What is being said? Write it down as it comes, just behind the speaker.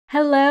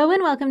Hello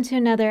and welcome to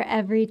another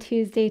Every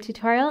Tuesday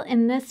tutorial.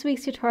 In this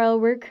week's tutorial,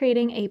 we're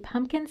creating a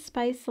pumpkin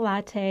spice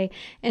latte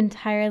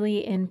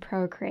entirely in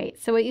Procreate.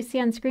 So what you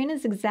see on screen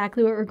is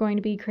exactly what we're going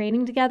to be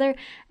creating together.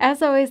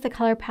 As always, the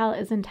color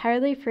palette is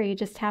entirely free.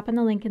 Just tap on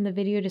the link in the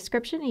video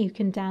description and you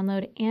can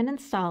download and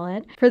install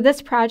it. For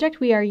this project,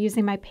 we are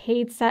using my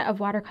paid set of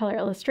watercolor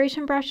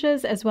illustration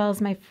brushes as well as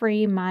my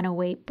free mono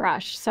weight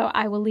brush. So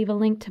I will leave a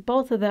link to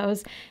both of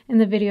those in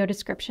the video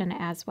description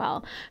as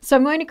well. So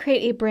I'm going to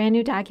create a brand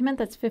new document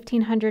that's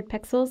 1500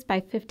 pixels by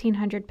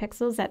 1500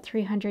 pixels at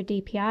 300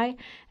 dpi,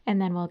 and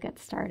then we'll get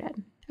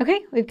started.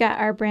 Okay, we've got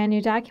our brand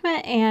new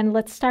document, and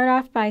let's start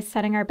off by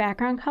setting our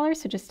background color.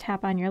 So just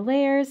tap on your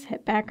layers,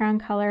 hit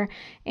background color,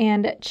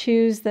 and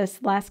choose this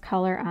last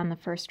color on the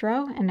first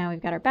row. And now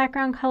we've got our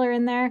background color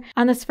in there.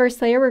 On this first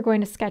layer, we're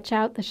going to sketch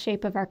out the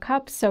shape of our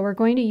cup. So we're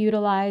going to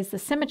utilize the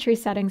symmetry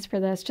settings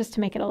for this just to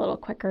make it a little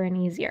quicker and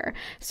easier.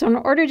 So in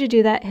order to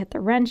do that, hit the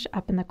wrench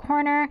up in the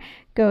corner,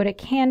 go to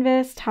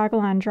Canvas, toggle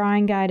on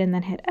Drawing Guide, and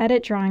then hit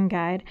Edit Drawing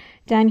Guide.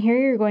 Down here,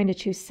 you're going to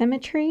choose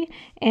Symmetry,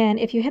 and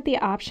if you hit the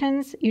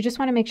options, you just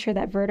want to make sure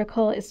that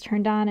vertical is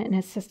turned on and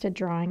assisted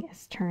drawing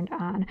is turned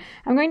on.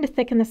 I'm going to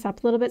thicken this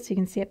up a little bit so you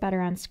can see it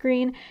better on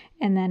screen,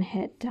 and then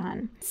hit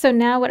Done. So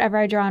now whatever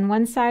I draw on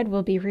one side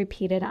will be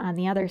repeated on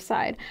the other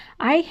side.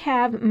 I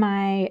have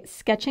my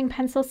sketching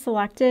pencil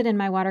selected in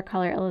my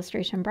watercolor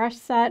illustration brush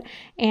set,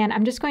 and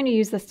I'm just going to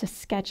use this to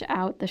sketch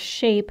out the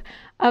shape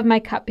of my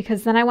cup,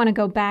 because then I want to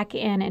go back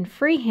in and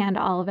freehand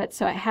all of it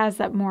so it has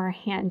that more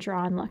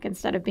hand-drawn look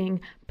instead of being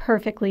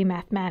perfectly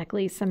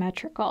mathematically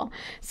symmetrical.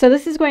 So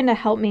this is going to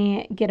help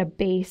me get a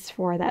base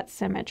for that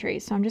symmetry.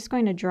 So I'm just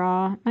going to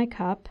draw my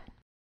cup,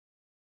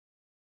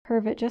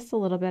 curve it just a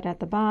little bit at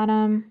the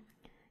bottom,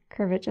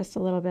 curve it just a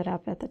little bit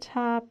up at the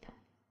top.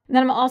 And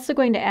then I'm also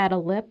going to add a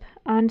lip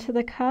onto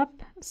the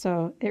cup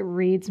so it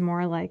reads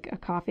more like a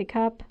coffee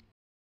cup.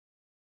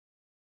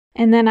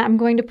 And then I'm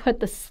going to put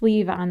the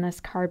sleeve on this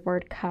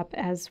cardboard cup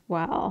as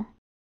well.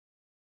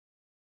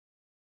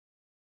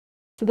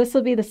 So this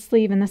will be the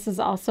sleeve, and this is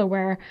also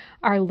where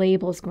our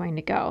label is going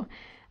to go.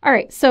 All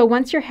right, so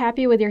once you're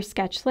happy with your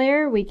sketch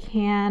layer, we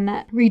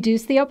can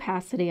reduce the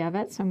opacity of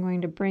it. So I'm going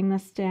to bring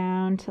this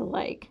down to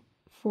like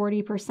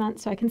 40%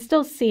 so I can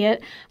still see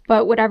it,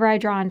 but whatever I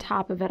draw on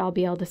top of it, I'll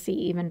be able to see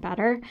even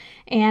better.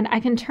 And I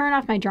can turn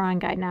off my drawing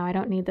guide now. I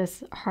don't need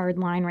this hard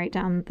line right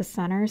down the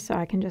center, so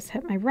I can just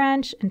hit my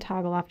wrench and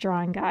toggle off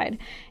drawing guide.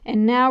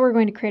 And now we're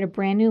going to create a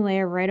brand new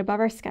layer right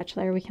above our sketch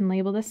layer. We can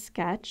label this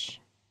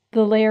sketch.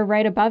 The layer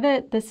right above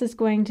it, this is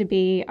going to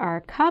be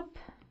our cup.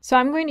 So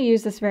I'm going to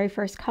use this very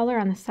first color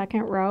on the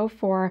second row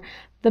for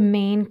the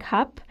main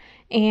cup,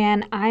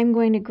 and I'm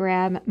going to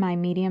grab my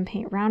medium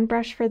paint round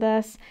brush for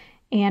this.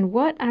 And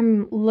what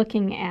I'm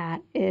looking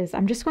at is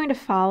I'm just going to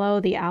follow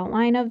the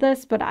outline of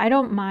this, but I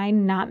don't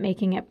mind not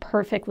making it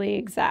perfectly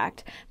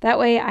exact. That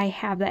way I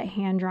have that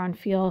hand-drawn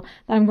feel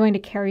that I'm going to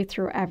carry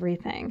through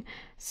everything.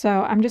 So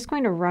I'm just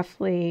going to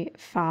roughly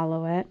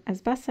follow it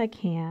as best I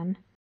can.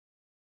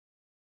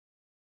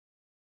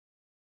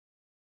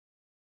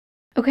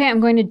 Okay, I'm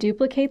going to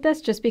duplicate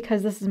this just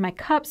because this is my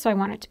cup, so I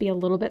want it to be a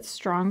little bit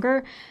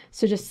stronger.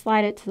 So just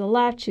slide it to the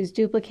left, choose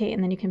duplicate,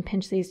 and then you can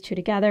pinch these two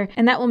together,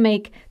 and that will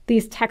make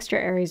these texture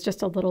areas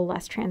just a little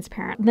less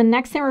transparent. The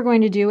next thing we're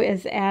going to do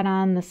is add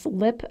on this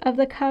lip of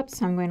the cup,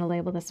 so I'm going to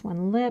label this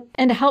one lip.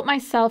 And to help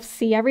myself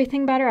see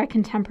everything better, I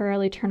can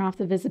temporarily turn off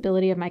the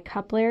visibility of my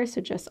cup layer, so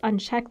just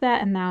uncheck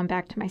that, and now I'm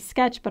back to my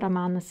sketch, but I'm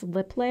on this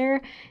lip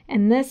layer,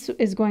 and this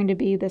is going to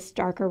be this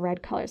darker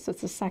red color, so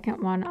it's the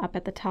second one up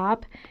at the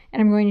top, and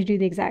I'm going to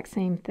do the exact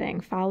same thing.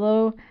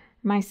 Follow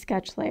my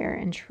sketch layer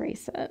and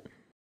trace it.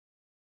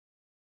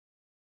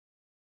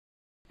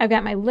 I've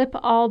got my lip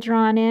all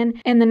drawn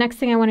in, and the next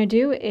thing I want to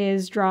do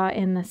is draw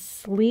in the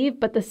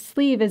sleeve, but the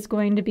sleeve is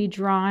going to be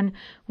drawn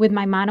with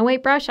my mono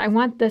weight brush. I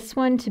want this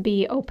one to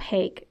be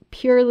opaque,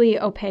 purely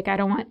opaque. I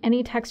don't want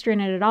any texture in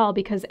it at all,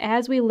 because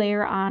as we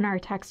layer on our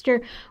texture,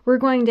 we're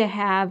going to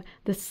have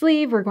the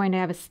sleeve, we're going to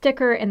have a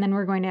sticker, and then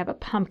we're going to have a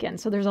pumpkin.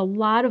 So there's a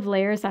lot of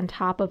layers on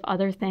top of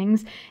other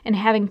things, and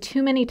having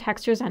too many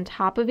textures on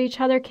top of each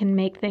other can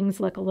make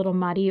things look a little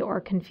muddy or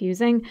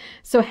confusing.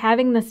 So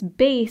having this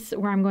base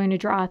where I'm going to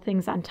draw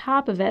things on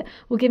top of it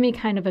will give me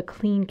kind of a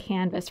clean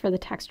canvas for the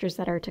textures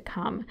that are to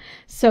come.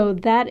 So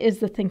that is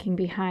the thinking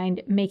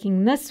behind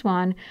making this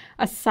one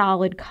a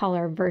solid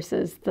color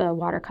versus the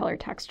watercolor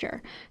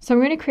texture. So I'm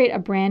going to create a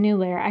brand new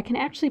layer. I can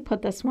actually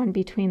put this one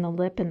between the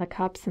lip and the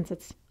cup since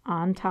it's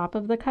on top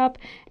of the cup,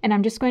 and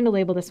I'm just going to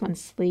label this one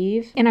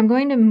sleeve, and I'm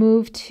going to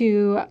move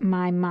to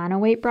my mono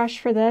weight brush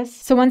for this.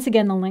 So once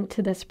again, the link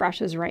to this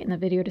brush is right in the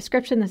video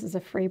description. This is a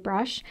free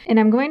brush, and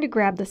I'm going to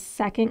grab the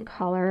second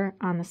color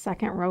on the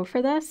second row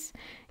for this,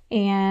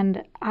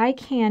 and I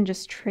can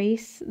just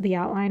trace the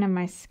outline of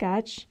my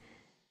sketch,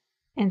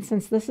 and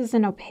since this is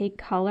an opaque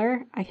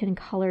color, I can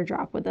color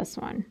drop with this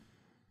one.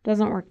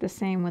 Doesn't work the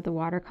same with the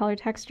watercolor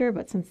texture,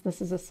 but since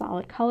this is a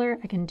solid color,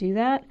 I can do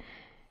that.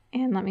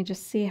 And let me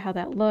just see how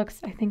that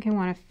looks. I think I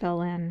want to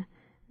fill in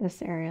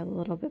this area a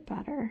little bit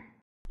better.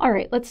 All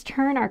right, let's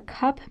turn our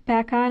cup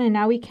back on, and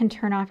now we can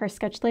turn off our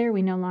sketch layer.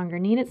 We no longer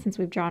need it since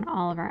we've drawn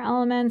all of our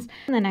elements.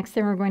 And the next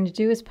thing we're going to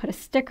do is put a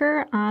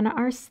sticker on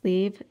our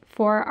sleeve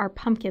for our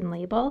pumpkin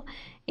label.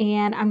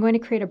 And I'm going to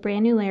create a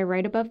brand new layer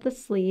right above the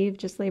sleeve.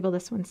 Just label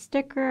this one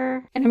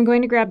sticker. And I'm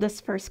going to grab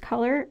this first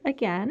color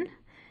again.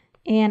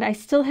 And I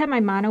still have my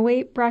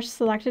monoweight brush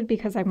selected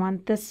because I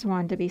want this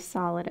one to be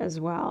solid as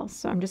well.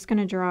 So I'm just going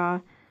to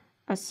draw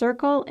a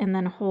circle and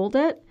then hold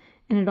it,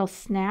 and it'll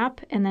snap,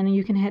 and then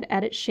you can hit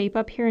edit shape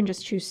up here and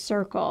just choose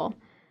circle.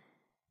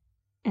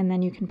 And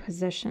then you can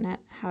position it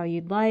how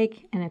you'd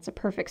like, and it's a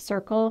perfect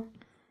circle,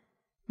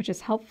 which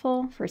is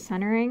helpful for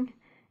centering.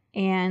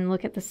 And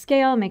look at the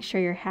scale, make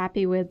sure you're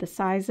happy with the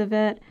size of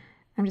it.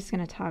 I'm just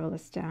going to toggle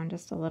this down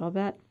just a little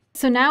bit.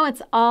 So now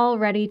it's all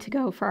ready to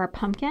go for our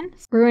pumpkin.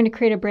 We're going to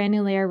create a brand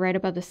new layer right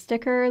above the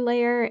sticker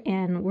layer,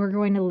 and we're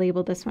going to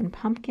label this one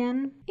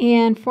pumpkin.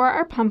 And for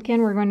our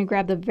pumpkin, we're going to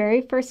grab the very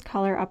first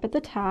color up at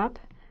the top.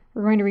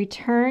 We're going to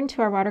return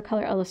to our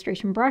watercolor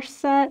illustration brush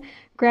set,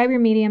 grab your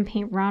medium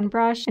paint round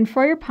brush, and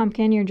for your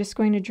pumpkin, you're just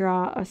going to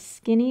draw a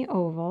skinny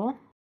oval,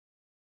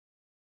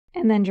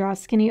 and then draw a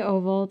skinny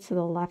oval to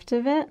the left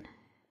of it.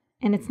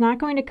 And it's not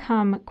going to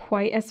come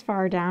quite as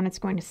far down, it's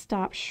going to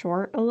stop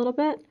short a little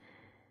bit.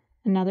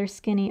 Another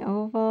skinny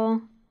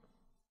oval,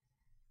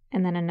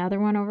 and then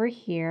another one over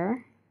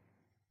here.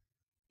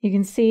 You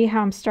can see how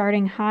I'm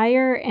starting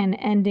higher and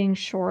ending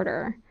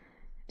shorter.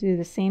 Do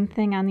the same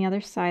thing on the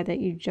other side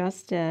that you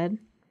just did.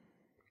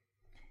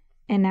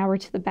 And now we're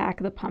to the back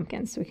of the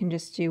pumpkin, so we can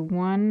just do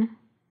one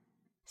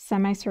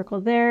semicircle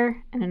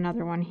there and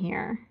another one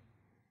here.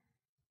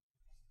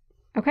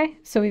 Okay,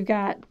 so we've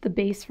got the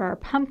base for our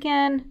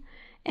pumpkin,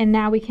 and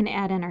now we can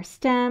add in our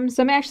stem.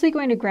 So I'm actually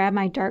going to grab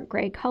my dark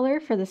gray color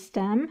for the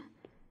stem,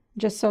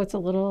 just so it's a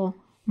little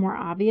more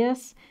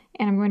obvious.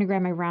 And I'm going to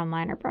grab my round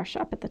liner brush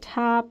up at the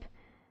top,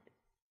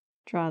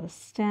 draw the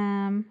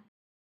stem.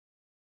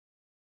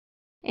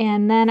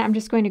 And then I'm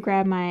just going to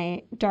grab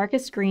my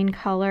darkest green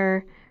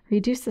color,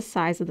 reduce the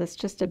size of this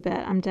just a bit.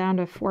 I'm down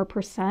to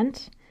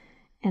 4%,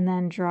 and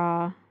then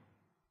draw a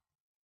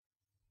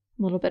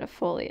little bit of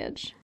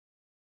foliage.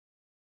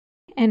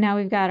 And now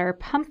we've got our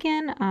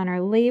pumpkin on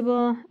our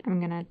label. I'm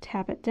going to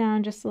tap it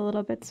down just a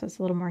little bit so it's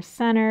a little more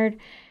centered.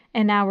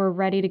 And now we're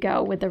ready to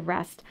go with the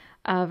rest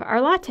of our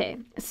latte.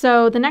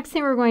 So the next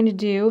thing we're going to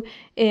do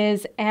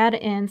is add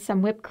in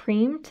some whipped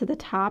cream to the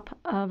top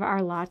of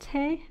our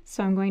latte.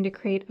 So I'm going to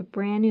create a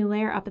brand new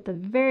layer up at the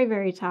very,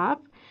 very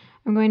top.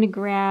 I'm going to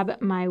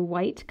grab my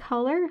white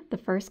color, the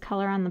first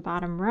color on the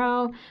bottom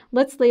row.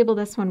 Let's label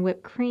this one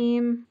whipped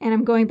cream. And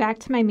I'm going back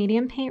to my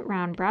medium paint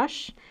round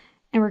brush.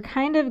 And we're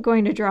kind of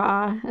going to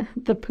draw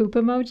the poop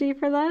emoji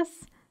for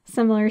this,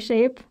 similar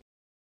shape.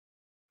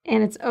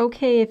 And it's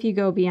okay if you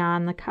go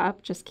beyond the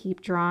cup, just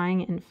keep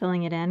drawing and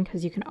filling it in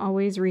because you can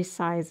always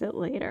resize it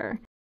later.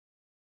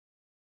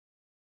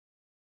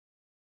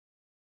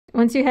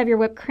 Once you have your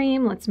whipped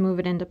cream, let's move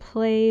it into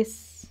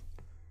place.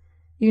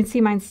 You can see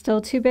mine's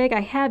still too big.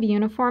 I have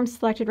uniform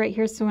selected right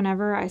here, so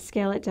whenever I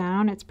scale it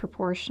down, it's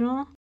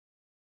proportional.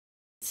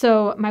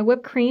 So my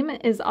whipped cream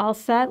is all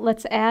set.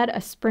 Let's add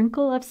a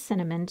sprinkle of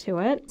cinnamon to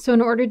it. So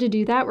in order to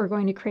do that, we're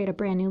going to create a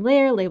brand new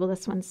layer, label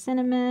this one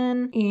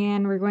cinnamon,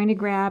 and we're going to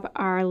grab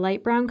our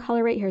light brown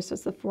color right here. So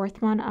it's the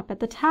fourth one up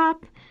at the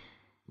top,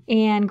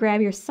 and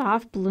grab your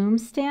soft bloom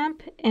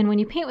stamp. And when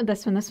you paint with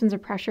this one's a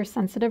pressure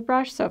sensitive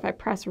brush. So if I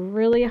press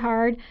really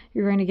hard,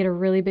 you're going to get a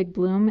really big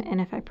bloom. And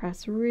if I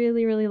press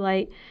really, really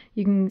light,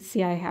 you can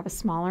see I have a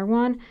smaller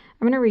one.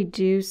 I'm going to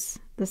reduce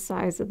the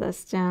size of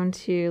this down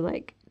to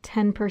like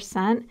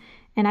 10%,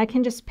 and I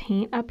can just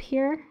paint up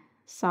here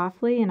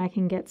softly, and I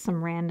can get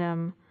some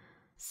random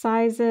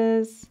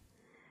sizes,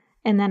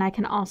 and then I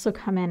can also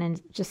come in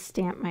and just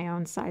stamp my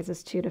own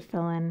sizes too to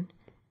fill in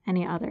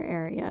any other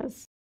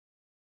areas.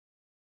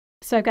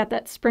 So I've got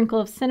that sprinkle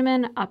of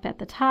cinnamon up at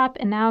the top,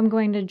 and now I'm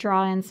going to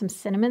draw in some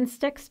cinnamon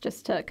sticks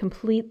just to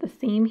complete the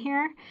theme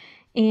here.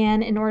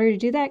 And in order to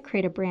do that,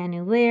 create a brand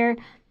new layer.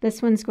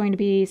 This one's going to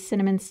be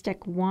cinnamon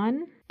stick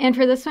 1. And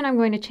for this one, I'm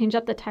going to change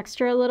up the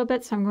texture a little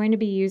bit. So I'm going to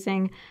be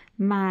using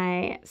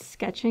my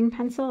sketching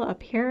pencil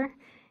up here.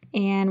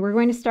 And we're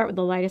going to start with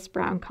the lightest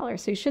brown color.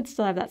 So you should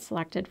still have that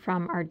selected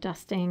from our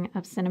dusting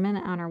of cinnamon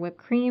on our whipped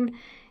cream.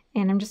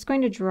 And I'm just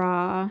going to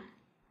draw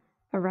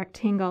a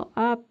rectangle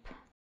up.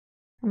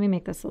 Let me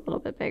make this a little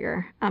bit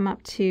bigger. I'm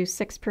up to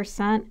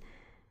 6%.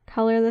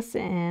 Color this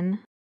in.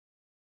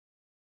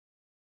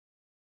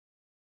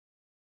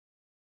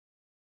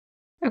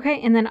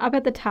 Okay, and then up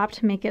at the top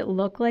to make it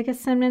look like a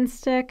cinnamon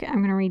stick, I'm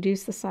going to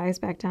reduce the size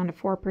back down to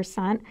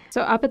 4%.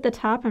 So up at the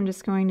top, I'm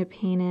just going to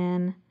paint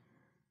in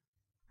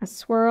a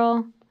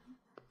swirl.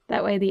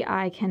 That way the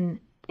eye can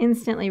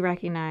instantly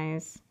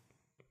recognize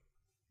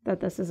that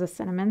this is a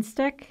cinnamon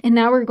stick. And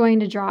now we're going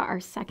to draw our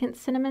second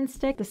cinnamon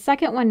stick. The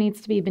second one needs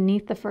to be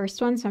beneath the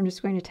first one, so I'm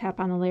just going to tap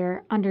on the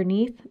layer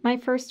underneath my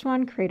first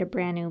one, create a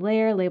brand new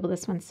layer, label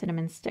this one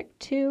cinnamon stick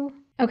 2.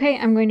 Okay,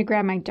 I'm going to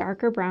grab my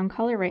darker brown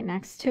color right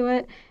next to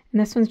it, and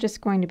this one's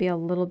just going to be a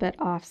little bit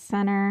off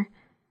center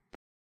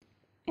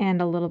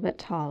and a little bit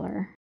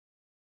taller.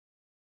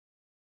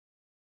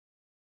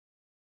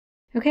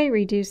 Okay,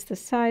 reduce the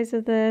size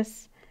of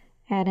this,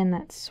 add in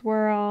that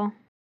swirl.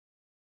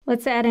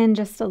 Let's add in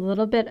just a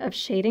little bit of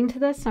shading to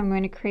this. So I'm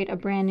going to create a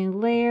brand new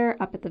layer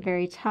up at the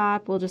very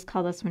top. We'll just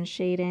call this one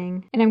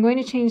shading. And I'm going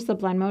to change the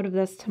blend mode of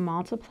this to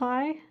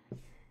multiply.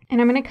 And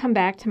I'm going to come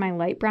back to my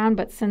light brown,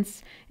 but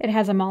since it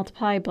has a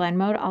multiply blend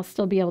mode, I'll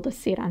still be able to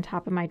see it on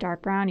top of my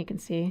dark brown. You can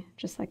see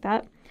just like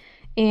that.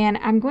 And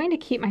I'm going to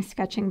keep my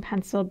sketching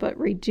pencil, but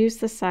reduce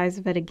the size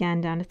of it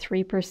again down to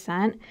 3%.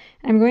 And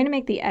I'm going to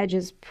make the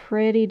edges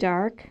pretty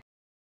dark,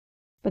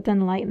 but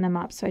then lighten them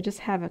up. So I just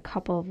have a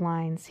couple of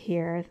lines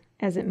here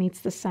as it meets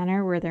the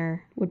center where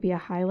there would be a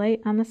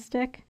highlight on the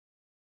stick.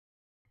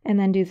 And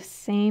then do the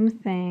same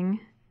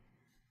thing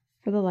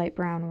for the light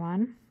brown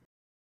one.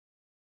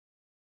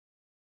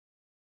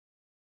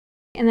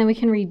 And then we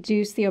can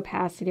reduce the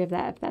opacity of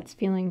that if that's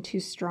feeling too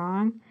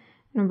strong.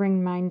 I'm going to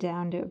bring mine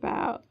down to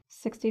about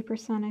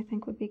 60%, I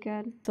think would be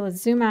good. So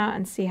let's zoom out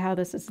and see how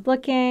this is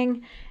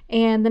looking.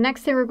 And the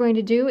next thing we're going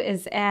to do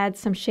is add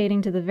some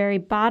shading to the very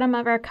bottom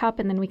of our cup,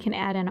 and then we can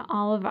add in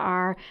all of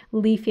our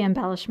leafy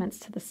embellishments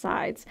to the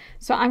sides.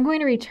 So I'm going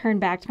to return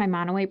back to my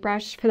monoweight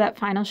brush for that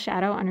final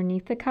shadow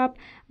underneath the cup.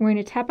 I'm going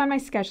to tap on my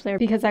sketch layer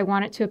because I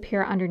want it to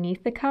appear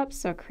underneath the cup.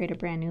 So create a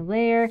brand new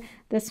layer.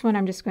 This one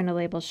I'm just going to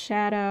label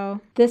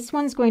shadow. This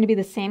one's going to be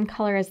the same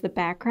color as the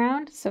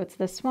background, so it's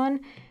this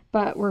one.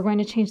 But we're going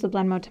to change the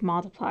blend mode to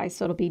multiply,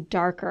 so it'll be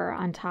darker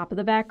on top of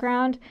the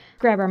background.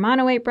 Grab our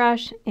monoweight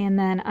brush, and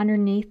then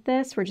underneath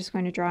this, we're just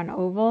going to draw an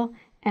oval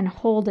and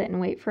hold it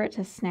and wait for it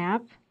to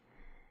snap.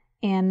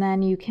 And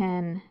then you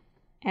can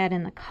add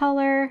in the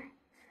color.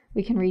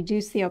 We can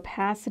reduce the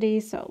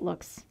opacity so it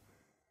looks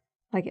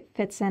like it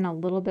fits in a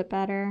little bit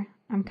better.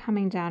 I'm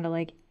coming down to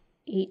like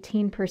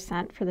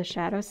 18% for the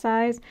shadow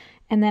size,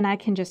 and then I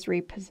can just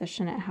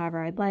reposition it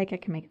however I'd like. I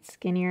can make it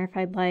skinnier if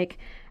I'd like.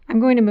 I'm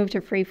going to move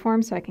to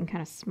freeform so I can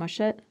kind of smush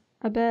it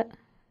a bit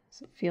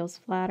so it feels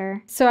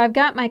flatter. So I've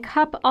got my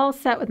cup all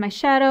set with my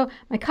shadow.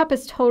 My cup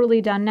is totally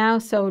done now,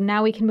 so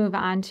now we can move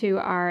on to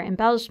our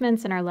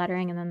embellishments and our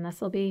lettering, and then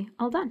this will be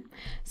all done.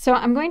 So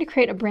I'm going to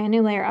create a brand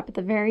new layer up at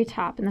the very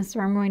top, and this is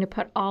where I'm going to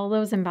put all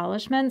those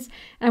embellishments.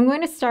 And I'm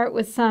going to start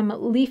with some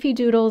leafy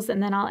doodles,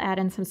 and then I'll add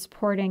in some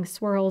supporting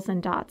swirls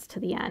and dots to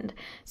the end.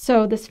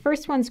 So this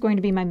first one's going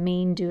to be my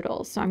main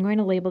doodles. So I'm going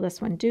to label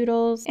this one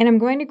doodles, and I'm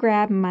going to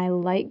grab my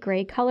light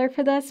gray color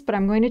for this, but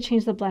I'm going to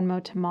change the blend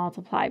mode to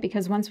multiply,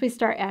 because once we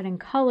start adding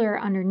color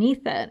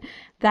underneath it,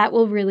 that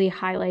will really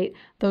highlight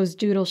those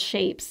doodle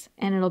shapes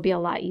and it'll be a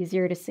lot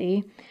easier to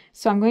see.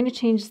 So I'm going to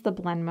change the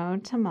blend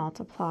mode to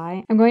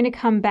multiply. I'm going to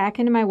come back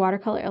into my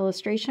watercolor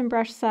illustration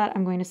brush set.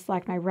 I'm going to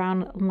select my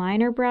round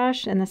liner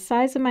brush, and the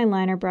size of my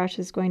liner brush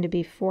is going to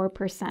be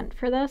 4%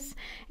 for this.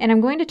 And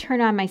I'm going to turn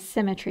on my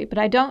symmetry, but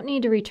I don't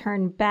need to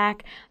return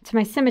back to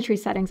my symmetry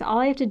settings. All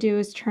I have to do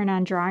is turn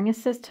on drawing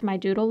assist to my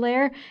doodle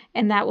layer,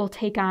 and that will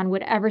take on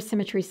whatever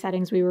symmetry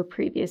settings we were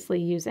previously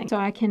using. So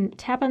I can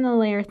tap on the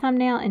layer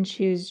thumbnail and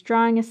choose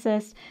drawing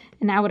assist,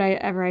 and now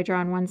whatever I draw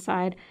on one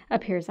side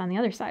appears on the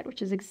other side,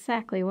 which is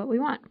exactly what we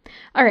want.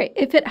 All right,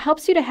 if it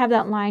helps you to have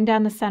that line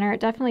down the center, it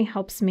definitely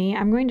helps me.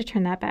 I'm going to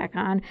turn that back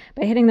on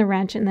by hitting the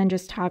wrench and then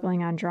just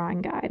toggling on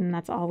drawing guide, and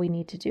that's all we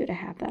need to do to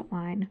have that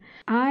line.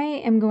 I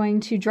am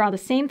going to draw the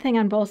same thing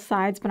on both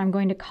sides, but I'm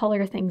going to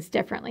color things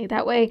differently.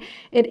 That way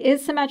it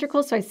is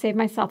symmetrical, so I save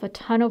myself a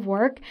ton of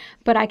work,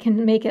 but I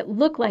can make it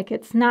look like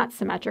it's not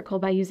symmetrical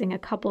by using a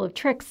couple of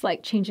tricks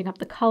like changing up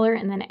the color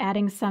and then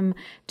adding some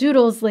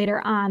doodles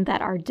later on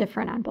that are different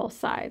on both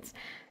sides.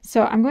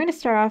 So I'm going to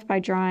start off by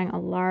drawing a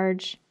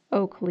large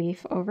oak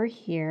leaf over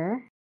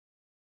here,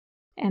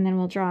 and then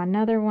we'll draw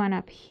another one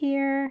up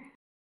here.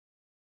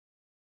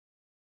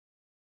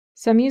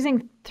 So I'm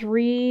using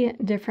 3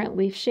 different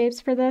leaf shapes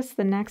for this.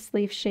 The next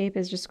leaf shape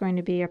is just going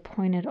to be a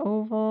pointed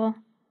oval,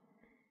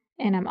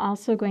 and I'm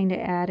also going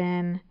to add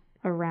in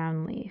a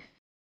round leaf.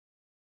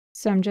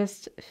 So I'm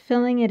just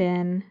filling it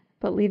in,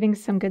 but leaving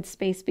some good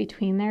space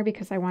between there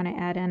because I want to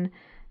add in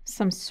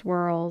some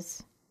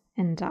swirls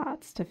and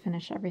dots to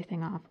finish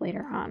everything off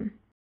later on.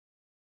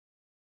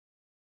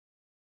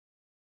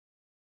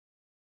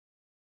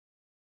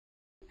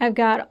 I've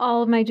got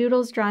all of my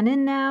doodles drawn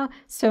in now,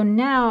 so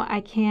now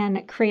I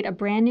can create a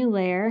brand new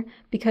layer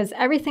because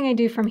everything I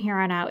do from here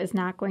on out is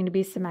not going to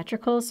be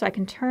symmetrical, so I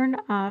can turn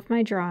off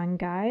my drawing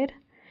guide.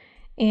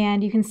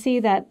 And you can see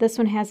that this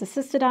one has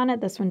assisted on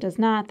it, this one does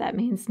not. That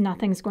means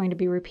nothing's going to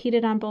be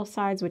repeated on both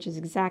sides, which is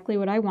exactly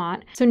what I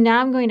want. So now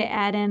I'm going to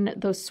add in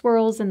those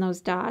swirls and those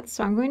dots.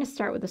 So I'm going to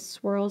start with the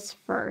swirls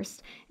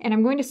first, and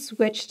I'm going to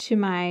switch to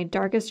my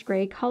darkest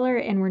gray color,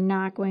 and we're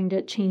not going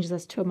to change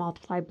this to a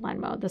multiply blend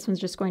mode. This one's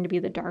just going to be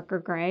the darker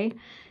gray.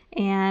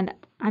 And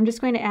I'm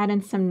just going to add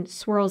in some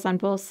swirls on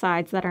both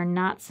sides that are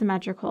not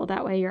symmetrical.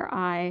 That way your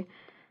eye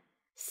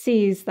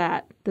sees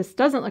that this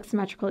doesn't look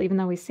symmetrical, even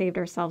though we saved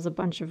ourselves a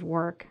bunch of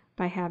work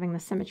by having the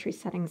symmetry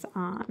settings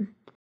on.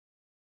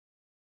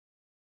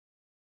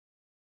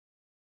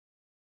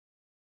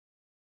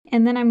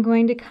 And then I'm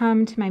going to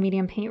come to my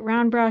medium paint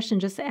round brush and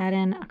just add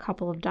in a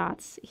couple of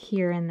dots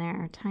here and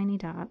there, tiny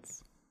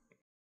dots.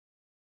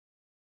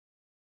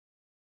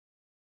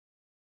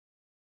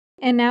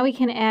 And now we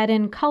can add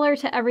in color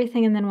to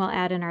everything, and then we'll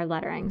add in our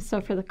lettering.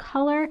 So for the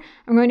color,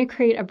 I'm going to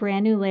create a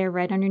brand new layer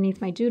right underneath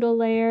my doodle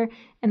layer.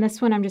 And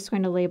this one I'm just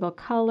going to label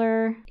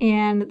color.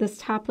 And this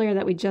top layer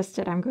that we just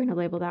did, I'm going to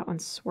label that one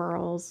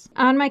swirls.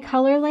 On my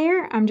color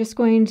layer, I'm just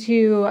going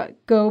to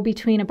go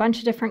between a bunch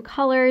of different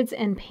colors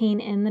and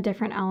paint in the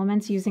different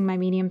elements using my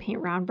medium paint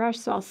round brush.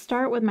 So I'll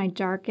start with my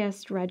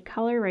darkest red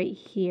color right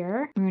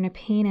here. I'm going to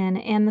paint in,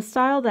 and the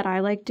style that I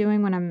like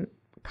doing when I'm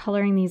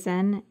coloring these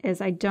in is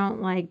I don't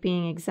like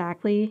being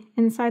exactly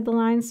inside the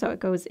lines, so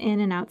it goes in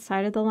and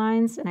outside of the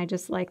lines, and I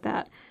just like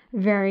that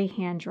very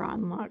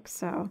hand-drawn look.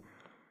 So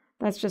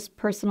that's just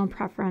personal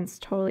preference,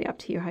 totally up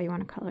to you how you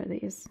want to color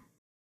these.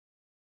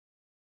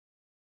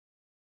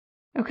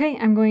 Okay,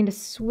 I'm going to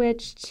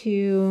switch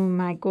to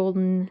my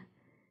golden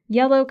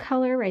yellow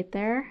color right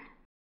there.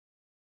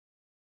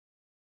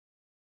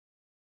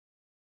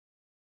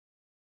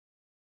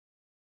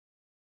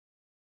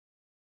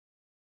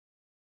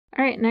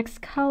 All right,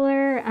 next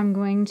color, I'm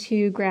going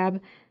to grab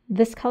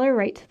this color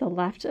right to the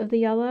left of the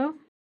yellow.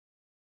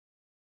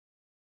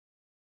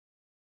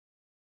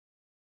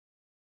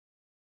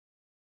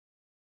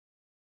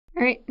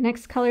 All right,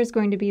 next color is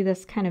going to be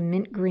this kind of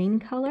mint green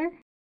color.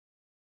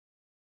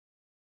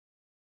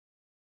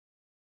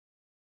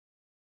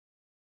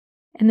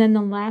 And then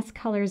the last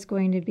color is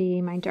going to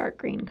be my dark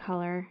green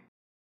color.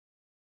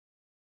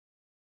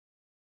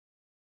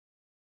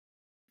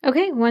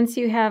 Okay, once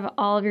you have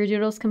all of your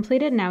doodles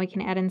completed, now we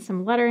can add in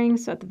some lettering.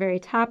 So at the very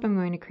top, I'm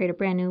going to create a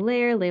brand new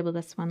layer, label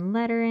this one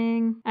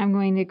lettering. I'm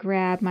going to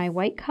grab my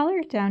white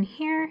color down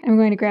here. I'm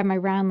going to grab my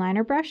round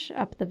liner brush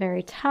up at the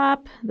very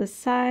top. The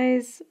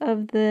size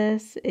of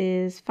this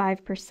is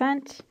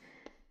 5%,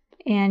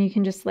 and you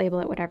can just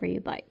label it whatever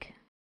you'd like.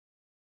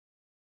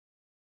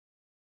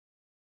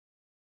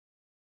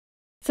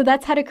 So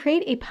that's how to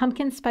create a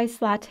pumpkin spice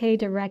latte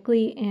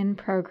directly in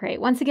Procreate.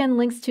 Once again,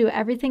 links to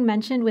everything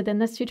mentioned within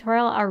this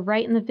tutorial are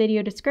right in the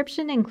video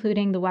description,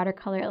 including the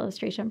watercolor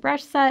illustration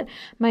brush set,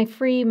 my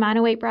free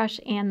monoweight brush,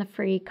 and the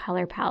free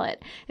color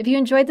palette. If you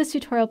enjoyed this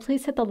tutorial,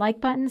 please hit the like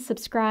button,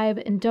 subscribe,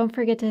 and don't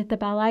forget to hit the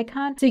bell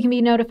icon so you can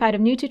be notified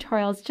of new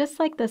tutorials just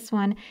like this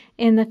one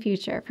in the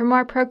future. For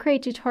more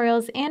Procreate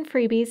tutorials and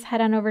freebies,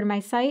 head on over to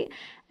my site,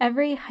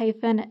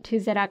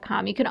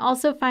 every-tuesday.com. You can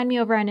also find me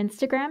over on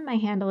Instagram. My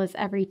handle is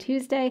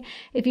everytuesday.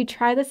 If you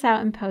try this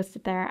out and post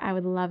it there, I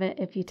would love it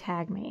if you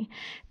tag me.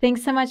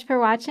 Thanks so much for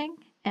watching,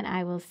 and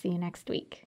I will see you next week.